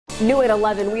New at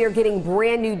 11, we are getting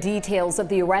brand new details of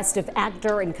the arrest of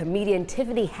actor and comedian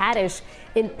Tiffany Haddish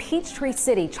in Peachtree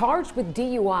City, charged with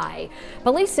DUI.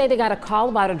 Police say they got a call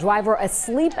about a driver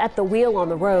asleep at the wheel on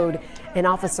the road. An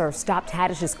officer stopped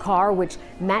Haddish's car, which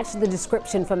matched the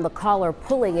description from the caller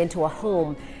pulling into a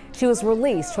home. She was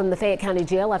released from the Fayette County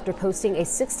Jail after posting a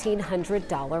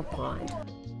 $1,600 bond.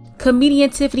 Comedian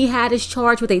Tiffany Haddish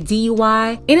charged with a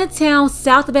DUI in a town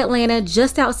south of Atlanta,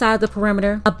 just outside the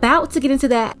perimeter. About to get into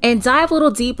that and dive a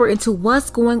little deeper into what's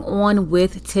going on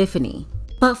with Tiffany.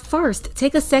 But first,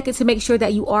 take a second to make sure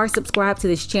that you are subscribed to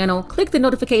this channel. Click the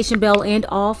notification bell and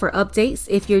all for updates.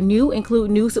 If you're new,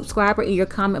 include new subscriber in your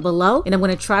comment below, and I'm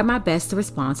going to try my best to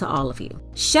respond to all of you.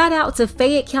 Shout out to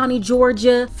Fayette County,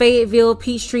 Georgia, Fayetteville,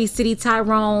 Peachtree City,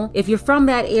 Tyrone. If you're from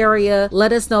that area,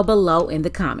 let us know below in the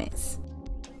comments.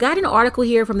 Got an article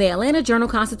here from the Atlanta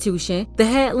Journal-Constitution. The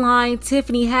headline,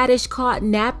 Tiffany Haddish caught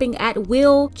napping at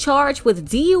will, charged with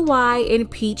DUI in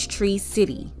Peachtree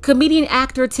City. Comedian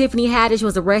actor Tiffany Haddish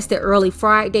was arrested early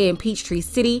Friday in Peachtree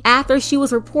City after she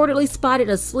was reportedly spotted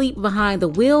asleep behind the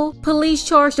wheel. Police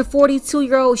charged a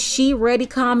 42-year-old She Ready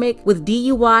comic with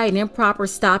DUI and improper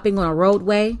stopping on a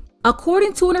roadway.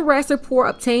 According to an arrest report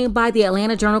obtained by the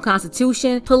Atlanta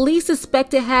Journal-Constitution, police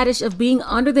suspected Haddish of being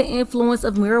under the influence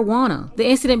of marijuana. The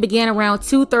incident began around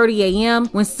 2:30 a.m.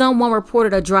 when someone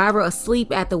reported a driver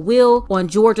asleep at the wheel on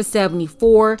Georgia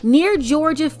 74 near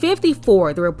Georgia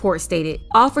 54, the report stated.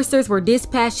 Officers were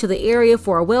dispatched to the area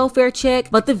for a welfare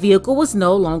check, but the vehicle was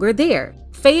no longer there.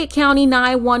 Fayette County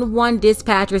 911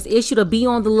 dispatchers issued a be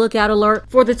on the lookout alert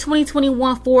for the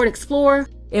 2021 Ford Explorer,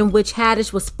 in which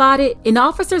Haddish was spotted. An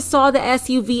officer saw the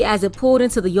SUV as it pulled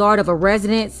into the yard of a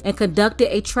residence and conducted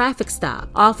a traffic stop.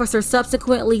 Officers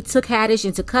subsequently took Haddish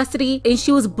into custody, and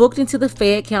she was booked into the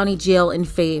Fayette County Jail in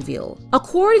Fayetteville.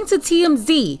 According to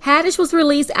TMZ, Haddish was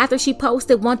released after she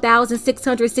posted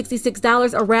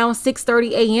 $1,666 around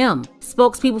 6:30 a.m.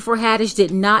 Spokespeople for Haddish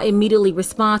did not immediately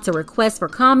respond to requests for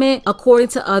comment, according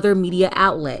to other media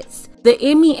outlets. The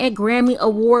Emmy and Grammy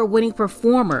Award-winning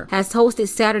performer has hosted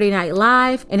Saturday Night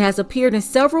Live and has appeared in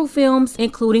several films,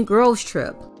 including Girls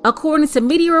Trip. According to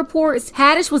media reports,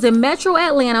 Haddish was in Metro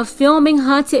Atlanta filming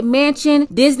Haunted Mansion,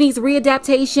 Disney's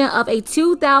readaptation of a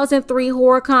 2003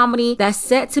 horror comedy that's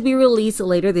set to be released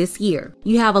later this year.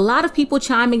 You have a lot of people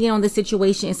chiming in on this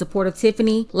situation in support of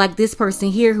Tiffany, like this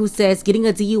person here who says getting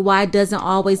a DUI doesn't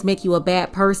always make you a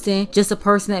bad person, just a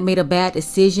person that made a bad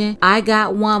decision. I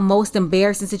got one, most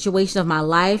embarrassing situation of my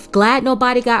life. Glad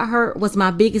nobody got hurt was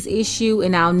my biggest issue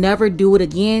and I'll never do it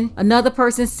again. Another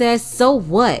person says, so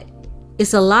what?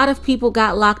 It's a lot of people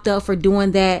got locked up for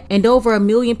doing that, and over 1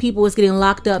 million people is getting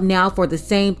locked up now for the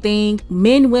same thing.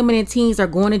 Men, women, and teens are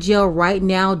going to jail right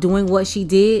now doing what she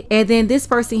did. And then this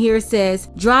person here says,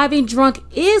 driving drunk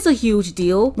is a huge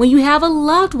deal when you have a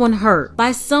loved one hurt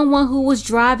by someone who was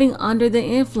driving under the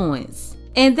influence.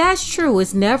 And that's true,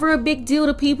 it's never a big deal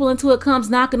to people until it comes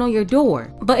knocking on your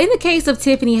door. But in the case of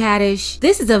Tiffany Haddish,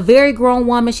 this is a very grown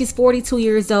woman. She's 42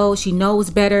 years old, she knows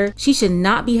better. She should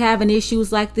not be having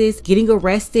issues like this, getting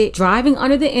arrested, driving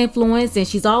under the influence, and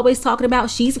she's always talking about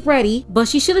she's ready, but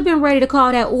she should have been ready to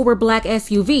call that Uber black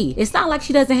SUV. It's not like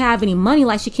she doesn't have any money,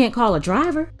 like she can't call a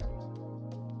driver.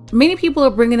 Many people are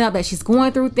bringing up that she's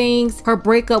going through things. Her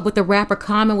breakup with the rapper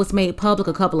Common was made public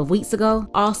a couple of weeks ago.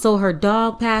 Also, her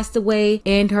dog passed away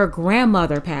and her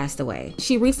grandmother passed away.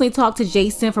 She recently talked to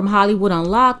Jason from Hollywood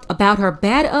Unlocked about her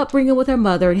bad upbringing with her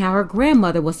mother and how her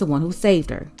grandmother was the one who saved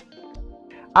her.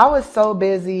 I was so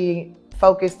busy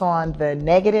focused on the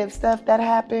negative stuff that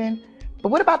happened. But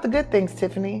what about the good things,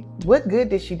 Tiffany? What good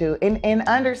did she do? And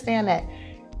understand that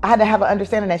I had to have an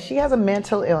understanding that she has a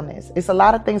mental illness. It's a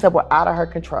lot of things that were out of her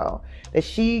control that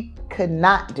she could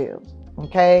not do,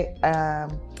 okay? That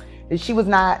she was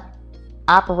not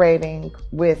operating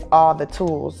with all the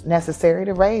tools necessary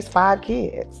to raise 5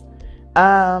 kids.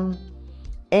 And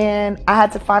I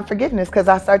had to find forgiveness because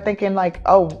I started thinking like,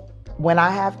 oh, when I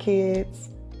have kids,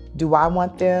 do I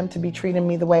want them to be treating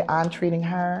me the way I'm treating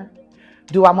her?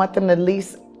 Do I want them to at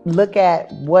least look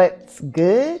at what's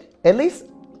good? At least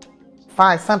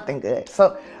find something good.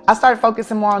 So I started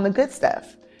focusing more on the good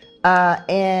stuff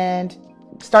and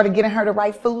started getting her the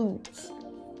right foods,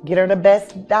 get her the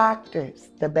best doctors,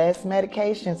 the best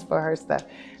medications for her stuff.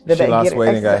 She lost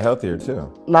weight and got healthier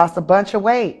too. Lost a bunch of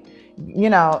weight. You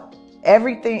know,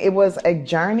 everything, it was a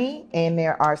journey and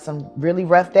there are some really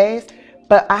rough days,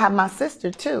 but I have my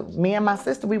sister too. Me and my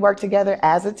sister, we work together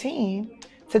as a team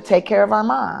to take care of our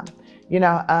mom. You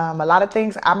know, a lot of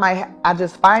things I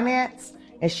just finance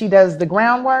and she does the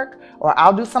groundwork, or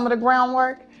I'll do some of the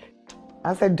groundwork.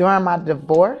 I said during my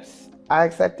divorce, I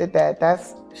accepted that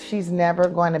that's she's never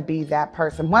going to be that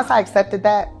person. Once I accepted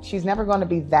that, she's never going to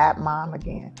be that mom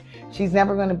again. She's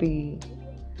never going to be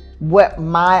what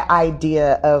my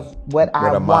idea of what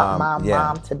I want my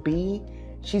mom to be.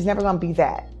 She's never going to be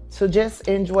that. So just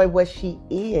enjoy what she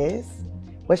is,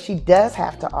 what she does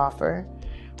have to offer,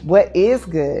 what is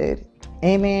good,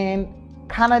 and then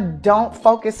kind of don't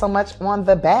focus so much on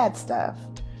the bad stuff.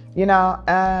 You know,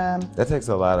 that takes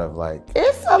a lot of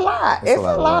it's a lot. It's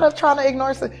a lot of trying to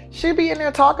ignore stuff. She be in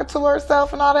there talking to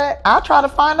herself and all that. I try to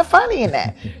find the funny in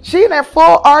that. She in that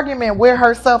full argument with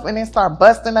herself and then start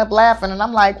busting up laughing. And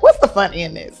I'm like, what's the funny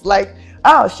in this? Like,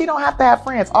 oh, she don't have to have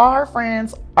friends. All her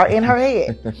friends are in her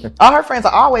head. All her friends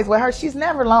are always with her. She's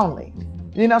never lonely.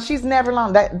 You know, she's never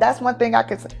lonely. That's one thing I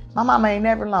could say. My mama ain't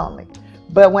never lonely.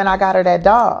 But when I got her that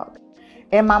dog,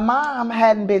 and my mom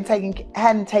hadn't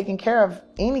taken care of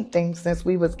anything since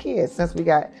we was kids, since we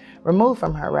got removed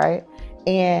from her, right?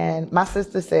 And my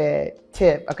sister said,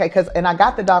 Tiff, okay, and I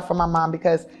got the dog from my mom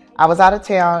because I was out of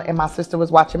town and my sister was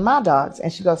watching my dogs.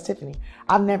 And she goes, Tiffany,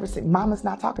 I've never seen, Mama's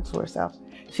not talking to herself.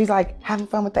 She's like having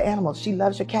fun with the animals. She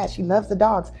loves your cat. She loves the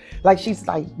dogs. Like she's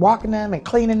like walking them and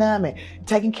cleaning them and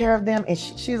taking care of them. And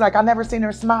she's like, I've never seen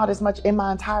her smile this much in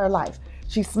my entire life.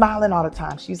 She's smiling all the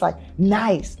time. She's like,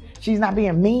 nice. She's not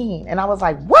being mean. And I was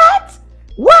like, what?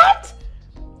 What?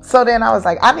 So then I was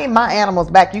like, I need my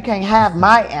animals back. You can't have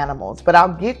my animals, but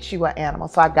I'll get you an animal.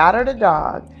 So I got her the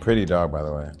dog. Pretty dog, by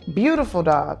the way. Beautiful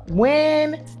dog.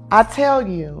 When I tell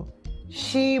you,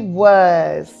 she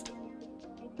was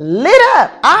lit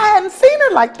up. I hadn't seen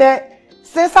her like that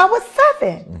since I was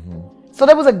 7. Mm-hmm. So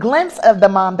there was a glimpse of the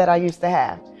mom that I used to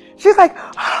have. She's like,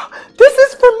 oh, this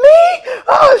is for me.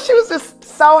 Oh, she was just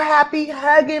so happy,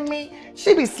 hugging me.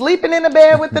 She be sleeping in the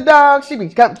bed with the dog. She be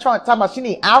talking about she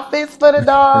need outfits for the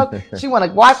dog. She want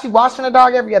to wash. She washing the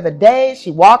dog every other day.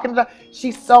 She walking the dog.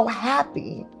 She's so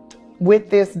happy with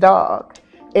this dog.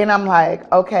 And I'm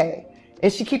like, okay.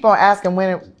 And she keep on asking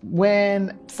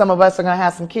when some of us are going to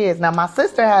have some kids. Now, my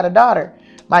sister had a daughter.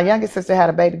 My youngest sister had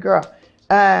a baby girl.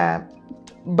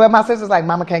 But my sister's like,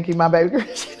 Mama can't keep my baby girl.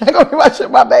 She's not going to be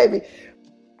watching my baby.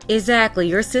 Exactly.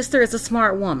 Your sister is a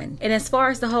smart woman. And as far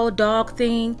as the whole dog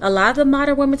thing, a lot of the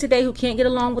modern women today who can't get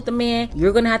along with the man,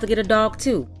 you're going to have to get a dog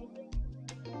too.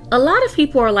 A lot of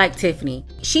people are like Tiffany.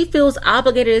 She feels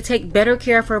obligated to take better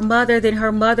care of her mother than her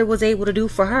mother was able to do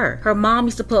for her. Her mom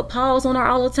used to put paws on her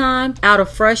all the time out of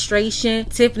frustration.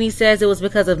 Tiffany says it was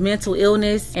because of mental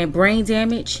illness and brain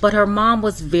damage, but her mom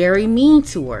was very mean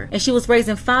to her. And she was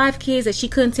raising 5 kids that she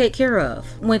couldn't take care of.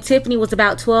 When Tiffany was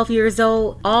about 12 years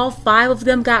old, all 5 of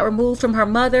them got removed from her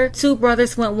mother. 2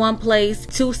 brothers went one place,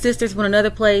 2 sisters went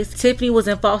another place. Tiffany was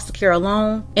in foster care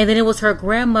alone. And then it was her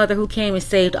grandmother who came and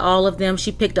saved all of them.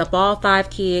 She picked up all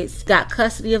 5 kids, got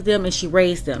custody of them, and she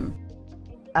raised them.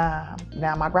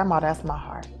 Now my grandma, that's my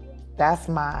heart.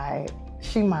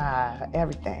 She my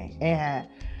everything. And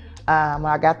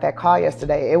when I got that call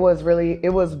yesterday, it was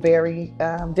very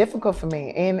difficult for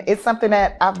me. And it's something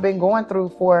that I've been going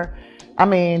through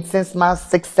since my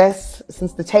success,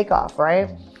 since the takeoff,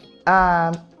 right?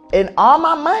 And all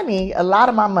my money, a lot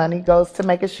of my money goes to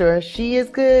making sure she is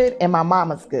good and my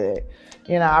mama's good.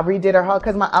 You know, I redid her whole,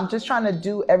 because I'm just trying to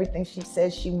do everything she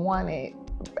said she wanted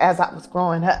as I was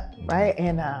growing up, right?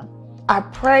 And I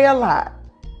pray a lot.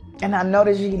 And I know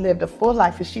that she lived a full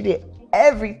life and she did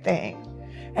everything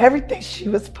she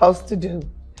was supposed to do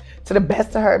to the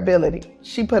best of her ability.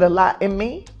 She put a lot in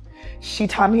me. She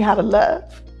taught me how to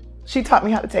love. She taught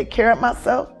me how to take care of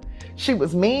myself. She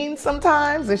was mean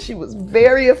sometimes, and she was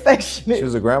very affectionate. She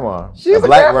was a grandma. She was a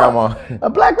black grandma. A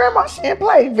black grandma. She didn't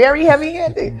play. Very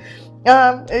heavy-handed.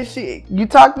 And you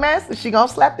talk mess, she gonna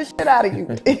slap the shit out of you.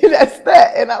 That's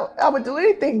that. And I would do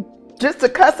anything just to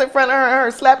cuss in front of her and her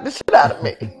slap the shit out of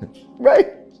me. Right?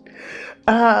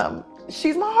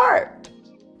 She's my heart.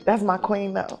 That's my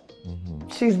queen, though. Mm-hmm.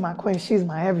 She's my queen. She's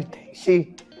my everything.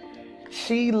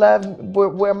 She loved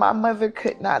where my mother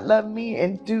could not love me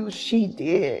and do, she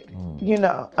did. You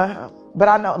know. But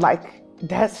I know,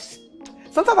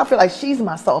 sometimes I feel like she's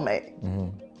my soulmate.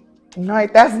 Mm-hmm.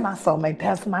 Right? That's my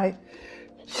soulmate.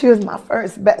 She was my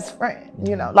first best friend,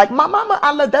 you know. Like my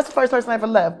mama, that's the first person I ever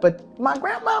loved. But my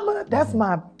grandmama,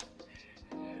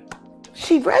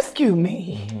 she rescued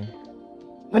me.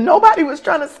 Mm-hmm. When nobody was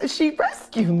trying to, she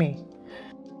rescued me.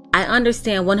 I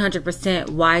understand 100%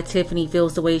 why Tiffany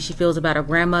feels the way she feels about her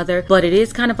grandmother, but it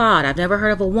is kind of odd. I've never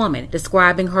heard of a woman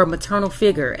describing her maternal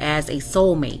figure as a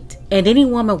soulmate. And any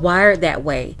woman wired that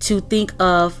way to think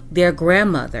of their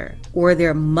grandmother or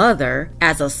their mother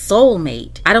as a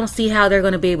soulmate, I don't see how they're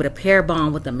going to be able to pair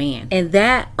bond with a man. And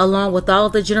that, along with all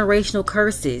of the generational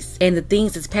curses and the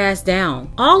things that's passed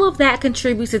down, all of that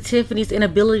contributes to Tiffany's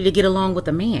inability to get along with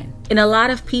a man. And a lot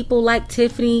of people like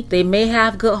Tiffany, they may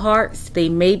have good hearts, they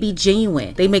may be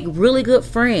genuine, they make really good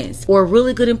friends or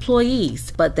really good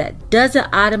employees, but that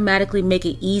doesn't automatically make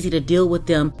it easy to deal with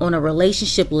them on a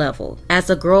relationship level as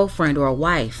a girlfriend or a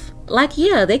wife. Like,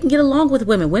 yeah, they can get along with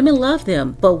women. Women love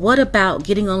them. But what about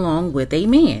getting along with a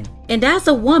man? And as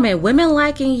a woman, women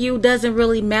liking you doesn't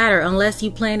really matter unless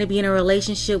you plan to be in a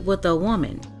relationship with a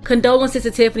woman. Condolences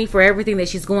to Tiffany for everything that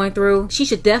she's going through. She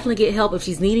should definitely get help if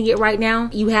she's needing it right now.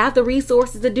 You have the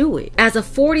resources to do it. As a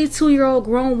 42-year-old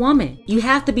grown woman, you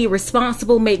have to be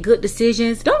responsible, make good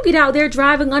decisions. Don't get out there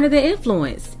driving under the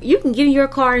influence. You can get in your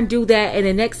car and do that, and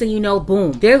the next thing you know,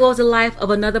 boom, there goes the life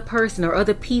of another person or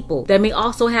other people that may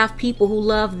also have people who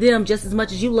love them just as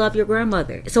much as you love your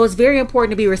grandmother. So it's very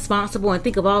important to be responsible and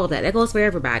think of all of that. That goes for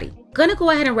everybody. Gonna go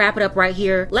ahead and wrap it up right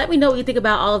here. Let me know what you think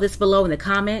about all of this below in the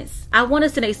comments. I want to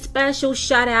send a special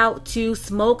shout out to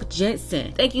Smoke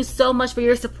Jensen. Thank you so much for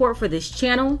your support for this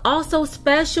channel. Also,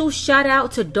 special shout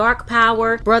out to Dark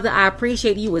Power. Brother, I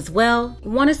appreciate you as well.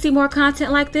 Want to see more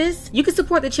content like this? You can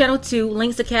support the channel too.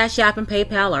 Links to Cash App and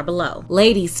PayPal are below.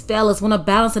 Ladies, fellas, want a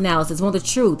balance analysis, want the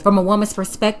truth from a woman's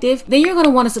perspective? Then you're going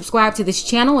to want to subscribe to this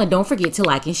channel and don't forget to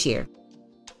like and share.